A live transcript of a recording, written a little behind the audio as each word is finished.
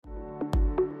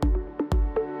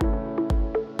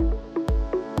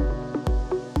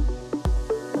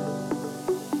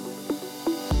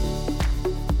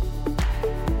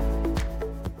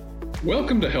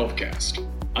Welcome to HealthCast.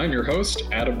 I'm your host,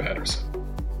 Adam Patterson.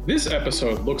 This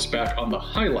episode looks back on the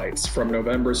highlights from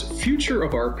November's Future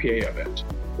of RPA event,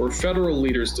 where federal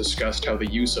leaders discussed how the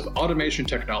use of automation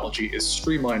technology is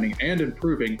streamlining and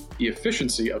improving the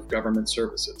efficiency of government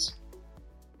services.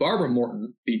 Barbara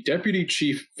Morton, the Deputy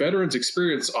Chief Veterans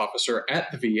Experience Officer at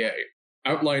the VA,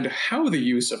 outlined how the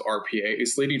use of RPA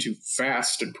is leading to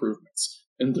vast improvements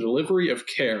in the delivery of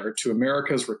care to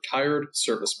America's retired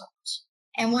service members.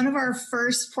 And one of our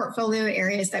first portfolio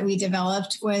areas that we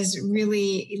developed was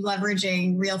really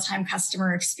leveraging real-time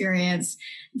customer experience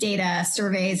data,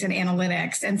 surveys, and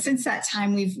analytics. And since that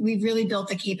time, we've really built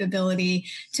the capability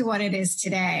to what it is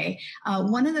today.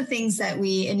 One of the things that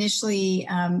we initially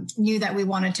knew that we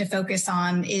wanted to focus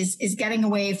on is getting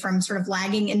away from sort of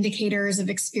lagging indicators of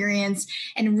experience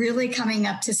and really coming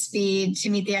up to speed to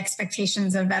meet the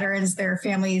expectations of veterans, their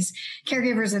families,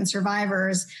 caregivers, and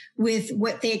survivors with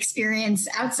what they experience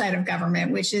outside of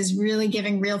government, which is really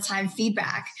giving real-time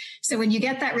feedback. So when you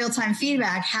get that real-time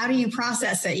feedback, how do you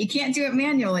process it? You can't do it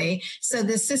manually. So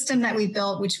the system that we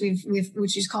built, which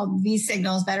is called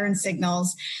V-Signals, Veteran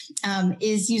Signals,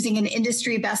 is using an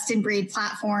industry best-in-breed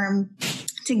platform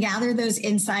to gather those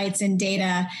insights and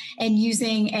data and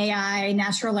using AI,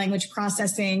 natural language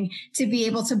processing, to be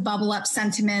able to bubble up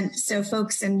sentiment so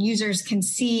folks and users can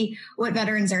see what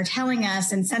veterans are telling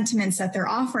us and sentiments that they're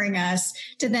offering us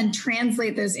to then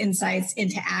translate those insights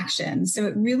into action. So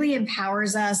it really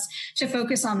empowers us to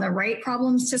focus on the right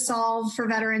problems to solve for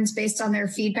veterans based on their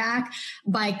feedback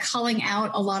by culling out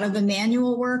a lot of the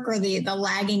manual work or the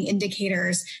lagging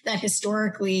indicators that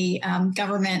historically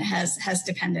government has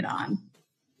depended on.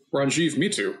 Ranjiv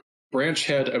Mitu, branch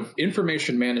head of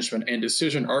Information Management and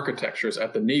Decision Architectures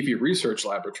at the Navy Research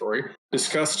Laboratory,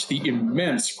 discussed the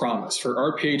immense promise for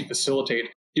RPA to facilitate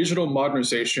digital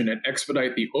modernization and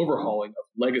expedite the overhauling of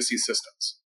legacy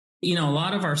systems. You know, a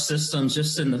lot of our systems,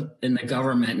 just in the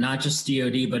government, not just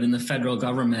DoD, but in the federal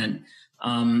government,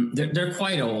 they're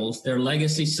quite old. They're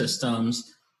legacy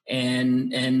systems.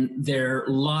 And there are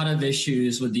a lot of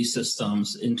issues with these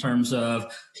systems in terms of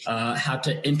how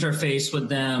to interface with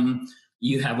them.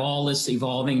 You have all this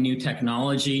evolving new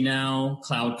technology now,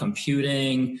 cloud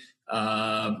computing,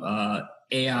 AI,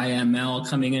 ML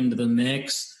coming into the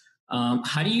mix.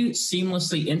 How do you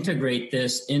seamlessly integrate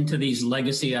this into these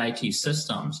legacy IT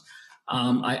systems?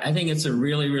 I think it's a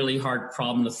really, really hard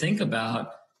problem to think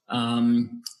about.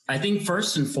 I think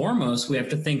first and foremost, we have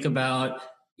to think about,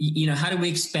 how do we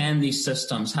expand these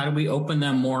systems? How do we open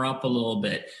them more up a little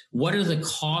bit? What are the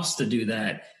costs to do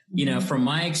that? From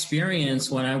my experience,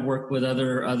 when I worked with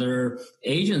other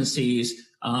agencies,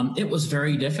 it was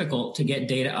very difficult to get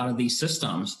data out of these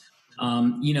systems,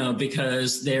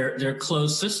 because they're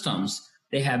closed systems.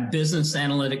 They have business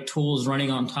analytic tools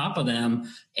running on top of them,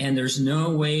 and there's no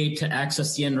way to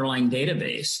access the underlying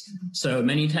database. So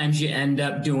many times you end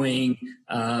up doing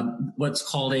what's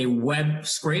called a web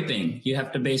scraping. You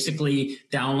have to basically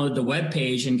download the web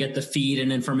page and get the feed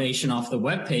and information off the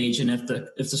web page. And if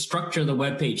the structure of the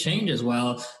web page changes,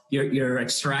 well, your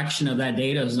extraction of that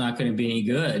data is not going to be any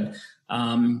good.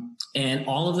 And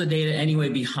all of the data anyway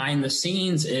behind the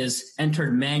scenes is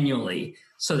entered manually.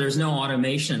 So there's no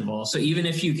automation involved. So even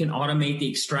if you can automate the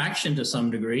extraction to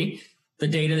some degree, the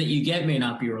data that you get may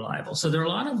not be reliable. So there are a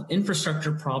lot of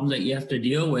infrastructure problems that you have to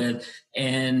deal with.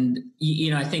 And,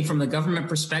 I think from the government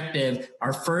perspective,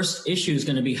 our first issue is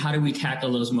going to be how do we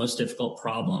tackle those most difficult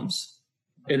problems?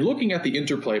 In looking at the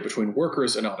interplay between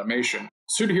workers and automation,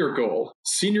 Sudhir Goel,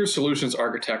 Senior Solutions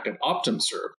Architect at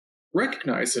OptumServe,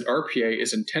 recognized that RPA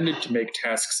is intended to make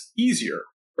tasks easier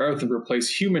rather than replace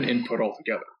human input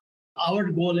altogether. Our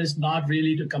goal is not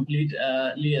really to completely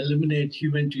eliminate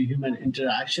human-to-human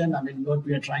interaction. I mean, what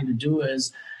we are trying to do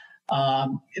is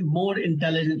more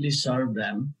intelligently serve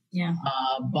them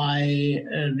by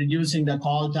reducing the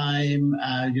call time,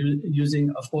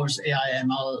 using, of course, AI,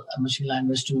 ML, machine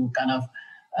language to kind of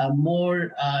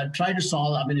more try to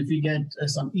solve. I mean, if we get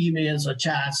some emails or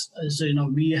chats,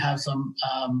 we have some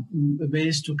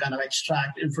ways to kind of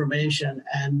extract information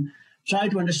and try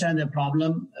to understand the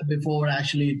problem before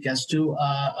actually it gets to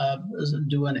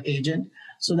do an agent.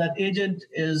 So that agent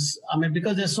is,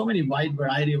 because there's so many wide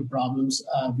variety of problems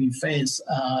we face,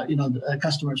 the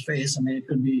customers face. It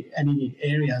could be any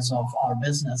areas of our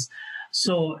business.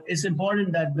 So it's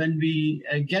important that when we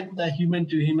get the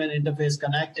human-to-human interface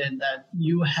connected, that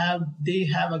they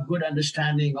have a good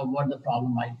understanding of what the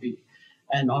problem might be,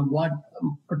 and on what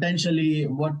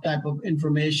type of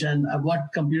information, what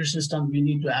computer system we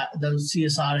need to, the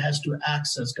CSR has to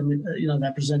access,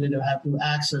 representative have to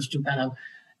access to kind of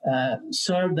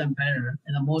serve them better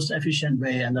in the most efficient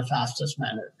way and the fastest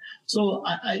manner. So,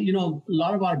 a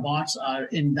lot of our bots are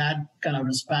in that kind of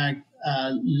respect,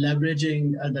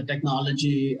 leveraging the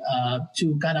technology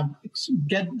to kind of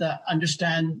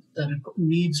understand the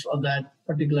needs of that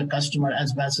particular customer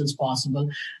as best as possible.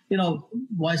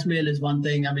 Voicemail is one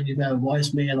thing. I mean, you have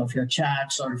voicemail of your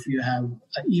chats or if you have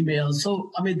emails.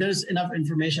 So, I mean, there's enough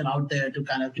information out there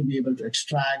to be able to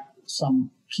extract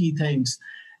some key things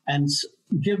and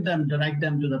direct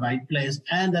them to the right place.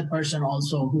 And that person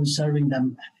also who's serving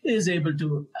them is able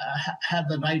to have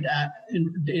the right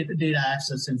data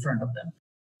access in front of them.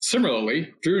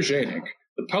 Similarly, Drew Janik,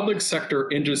 the public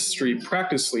sector industry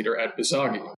practice leader at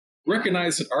Bizagi,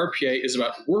 recognized that RPA is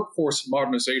about workforce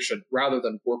modernization rather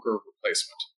than worker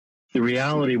replacement. The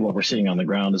reality, what we're seeing on the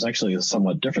ground, is actually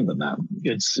somewhat different than that.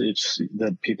 It's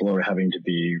that people are having to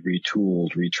be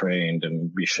retooled, retrained, and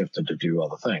reshifted to do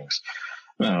other things.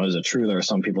 Now, is it true there are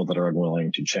some people that are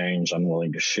unwilling to change,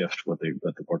 unwilling to shift with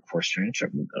the workforce change?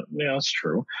 Yeah, that's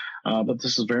true. But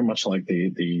this is very much like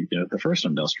the first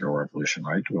industrial revolution,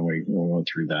 right? When we went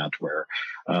through that, where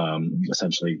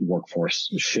essentially workforce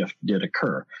shift did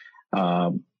occur.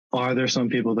 Are there some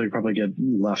people that probably get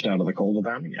left out of the cold of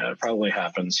that? Yeah, it probably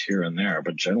happens here and there.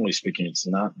 But generally speaking, it's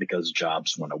not because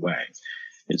jobs went away.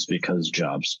 It's because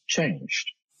jobs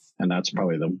changed. And that's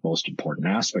probably the most important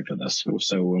aspect of this.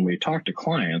 So when we talk to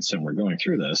clients and we're going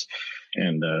through this,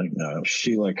 and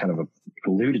Sheila kind of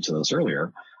alluded to this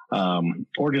earlier,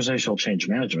 organizational change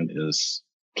management is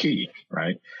key,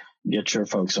 right? Get your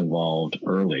folks involved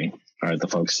early. All right, the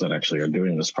folks that actually are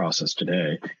doing this process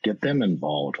today, get them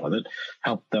involved with it,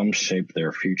 help them shape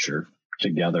their future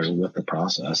together with the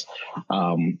process.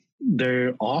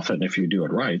 They're often, if you do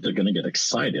it right, they're going to get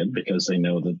excited because they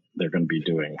know that they're going to be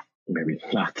doing maybe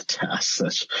not the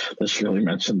tasks that Shirley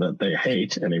mentioned that they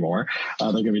hate anymore.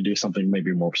 They're going to do something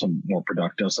maybe more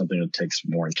productive, something that takes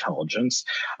more intelligence.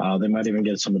 They might even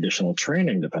get some additional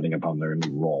training depending upon their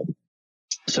new role.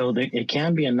 So it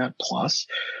can be a net plus.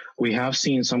 We have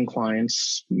seen some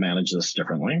clients manage this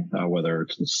differently, whether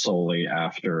it's solely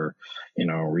after,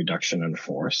 reduction in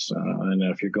force. And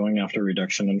if you're going after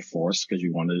reduction in force because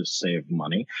you want to save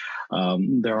money,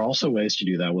 there are also ways to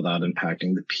do that without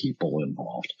impacting the people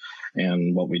involved.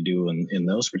 And what we do in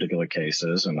those particular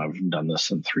cases, and I've done this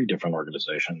in 3 different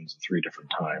organizations, 3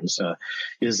 different times,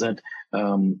 is that,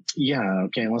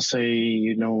 let's say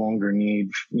you no longer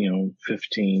need,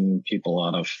 15 people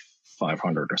out of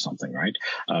 500 or something, right?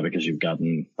 Because you've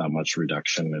gotten that much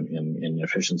reduction in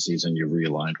efficiencies and you've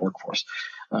realigned workforce.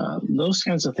 Those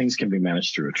kinds of things can be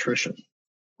managed through attrition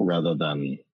rather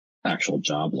than actual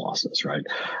job losses, right?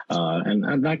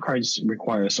 And that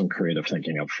requires some creative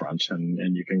thinking up front,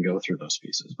 and you can go through those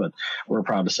pieces. But we're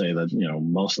proud to say that,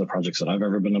 most of the projects that I've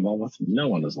ever been involved with, no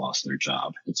one has lost their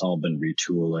job. It's all been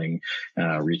retooling,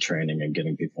 retraining, and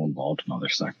getting people involved in other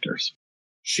sectors.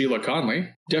 Sheila Conley,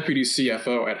 Deputy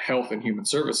CFO at Health and Human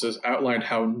Services, outlined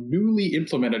how newly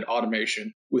implemented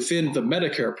automation within the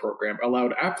Medicare program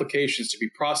allowed applications to be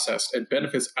processed and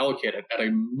benefits allocated at a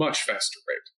much faster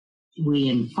rate. We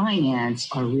in finance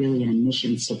are really an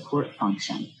admission support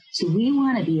function. So we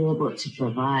want to be able to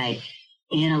provide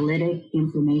analytic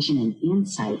information and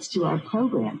insights to our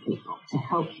program people to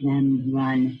help them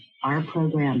run our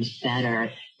programs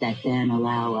better that then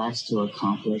allow us to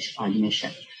accomplish our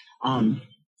mission.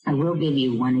 I will give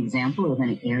you one example of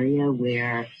an area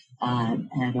where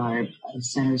at our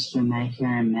Centers for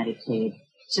Medicare and Medicaid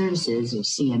Services, or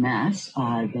CMS,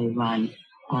 they run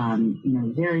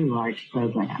very large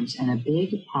programs. And a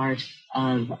big part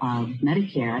of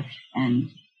Medicare and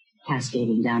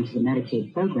cascading down to the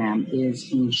Medicaid program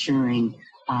is ensuring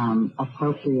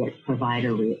appropriate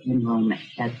provider enrollment,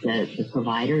 that the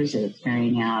providers that are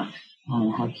carrying out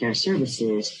healthcare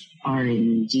services are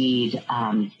indeed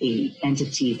the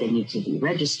entities that need to be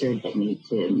registered, that need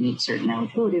to meet certain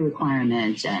eligibility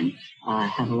requirements, and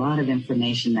have a lot of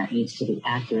information that needs to be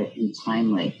accurate and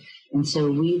timely. And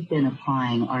so we've been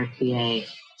applying RPA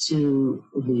to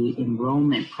the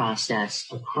enrollment process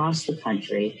across the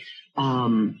country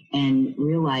and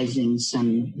realizing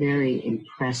some very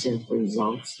impressive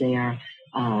results there.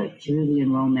 Through the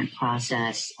enrollment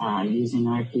process, using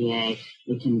RPA,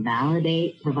 we can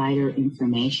validate provider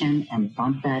information and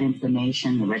bump that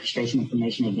information, the registration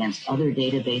information, against other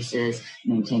databases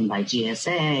maintained by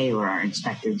GSA or our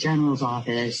Inspector General's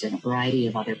office and a variety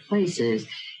of other places.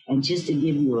 And just to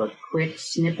give you a quick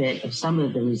snippet of some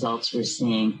of the results we're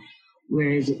seeing,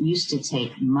 whereas it used to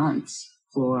take months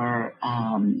for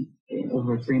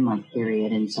over a 3-month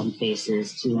period in some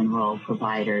cases to enroll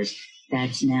providers.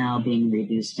 That's now being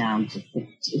reduced down to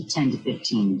 10 to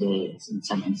 15 days in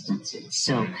some instances.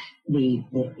 So the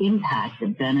impact, the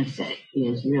benefit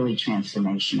is really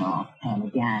transformational. And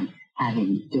again,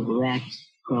 having direct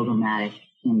programmatic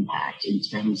impact in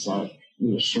terms of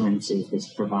the assurances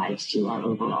this provides to our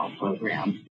overall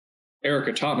program.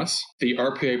 Erica Thomas, the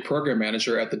RPA program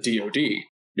manager at the DoD,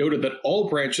 noted that all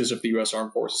branches of the U.S.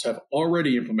 Armed Forces have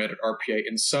already implemented RPA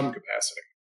in some capacity.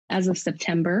 As of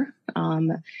September,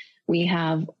 we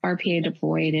have RPA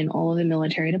deployed in all of the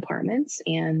military departments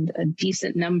and a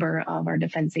decent number of our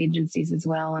defense agencies as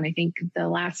well. And I think the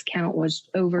last count was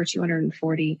over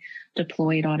 240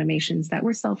 deployed automations that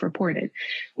were self-reported.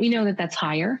 We know that that's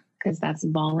higher because that's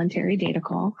voluntary data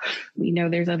call. We know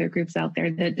there's other groups out there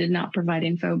that did not provide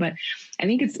info, but I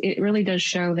think it really does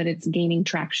show that it's gaining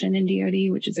traction in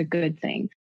DoD, which is a good thing.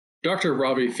 Dr.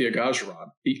 Ravi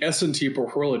Thiagarajan, the S&T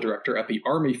Portfolio Director at the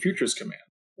Army Futures Command,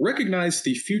 recognized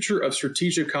the future of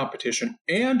strategic competition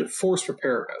and force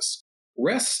preparedness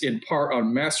rests in part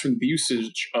on mastering the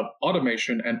usage of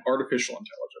automation and artificial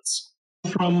intelligence.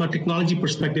 From a technology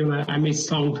perspective, I may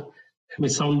sound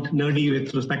nerdy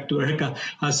with respect to Erica.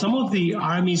 Some of the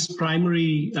Army's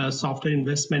primary software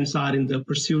investments are in the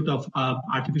pursuit of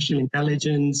artificial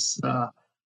intelligence,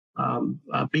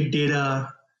 big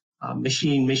data,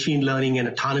 machine learning, and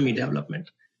autonomy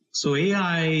development. So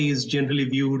AI is generally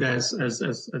viewed as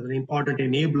an important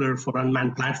enabler for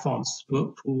unmanned platforms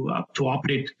to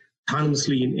operate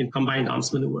autonomously in combined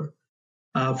arms maneuver.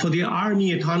 For the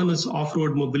Army, autonomous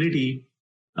off-road mobility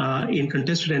in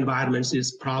contested environments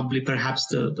is perhaps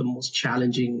the most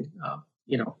challenging,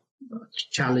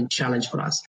 challenge for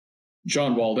us.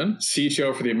 John Walden,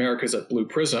 CTO for the Americas at Blue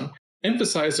Prism,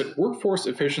 emphasized that workforce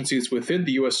efficiencies within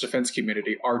the U.S. defense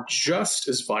community are just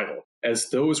as vital as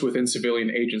those within civilian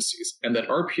agencies, and that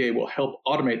RPA will help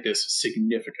automate this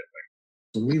significantly.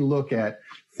 When we look at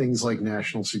things like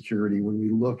national security, when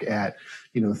we look at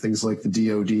things like the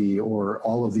DoD or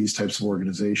all of these types of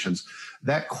organizations,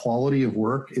 that quality of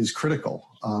work is critical.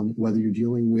 Whether you're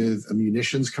dealing with a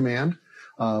munitions command,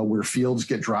 where fields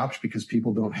get dropped because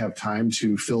people don't have time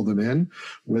to fill them in,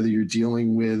 whether you're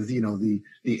dealing with the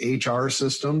HR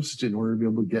systems in order to be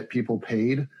able to get people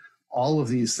paid, all of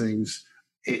these things,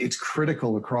 it's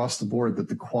critical across the board that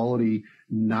the quality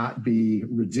not be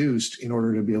reduced in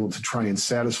order to be able to try and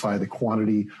satisfy the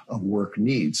quantity of work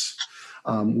needs.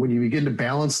 When you begin to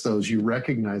balance those, you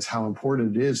recognize how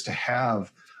important it is to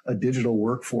have a digital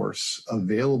workforce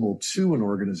available to an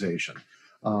organization,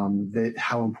 that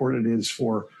how important it is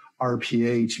for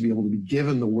RPA to be able to be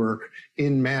given the work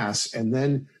in mass and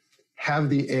then have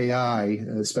the AI,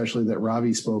 especially that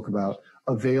Ravi spoke about,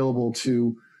 available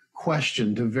to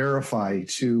question, to verify,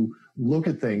 to look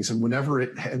at things. And whenever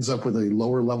it ends up with a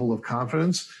lower level of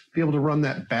confidence, be able to run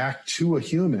that back to a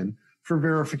human for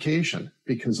verification.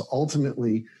 Because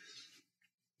ultimately,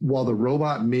 while the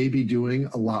robot may be doing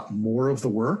a lot more of the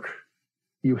work,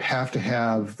 you have to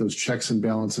have those checks and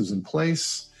balances in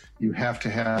place. You have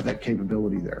to have that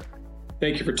capability there.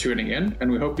 Thank you for tuning in, and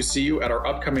we hope to see you at our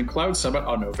upcoming Cloud Summit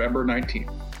on November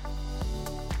 19th.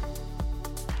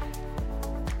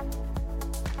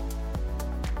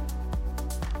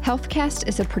 HealthCast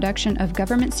is a production of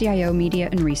Government CIO Media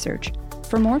and Research.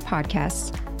 For more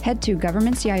podcasts, head to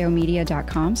governmentcio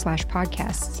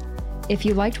media.com/podcasts. If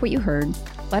you liked what you heard,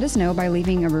 let us know by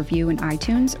leaving a review in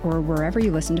iTunes or wherever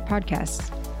you listen to podcasts.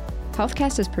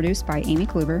 HealthCast is produced by Amy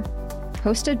Kluber,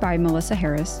 hosted by Melissa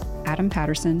Harris, Adam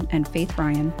Patterson, and Faith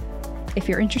Ryan. If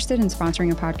you're interested in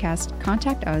sponsoring a podcast,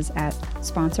 contact us at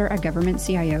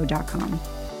sponsor@governmentcio.com.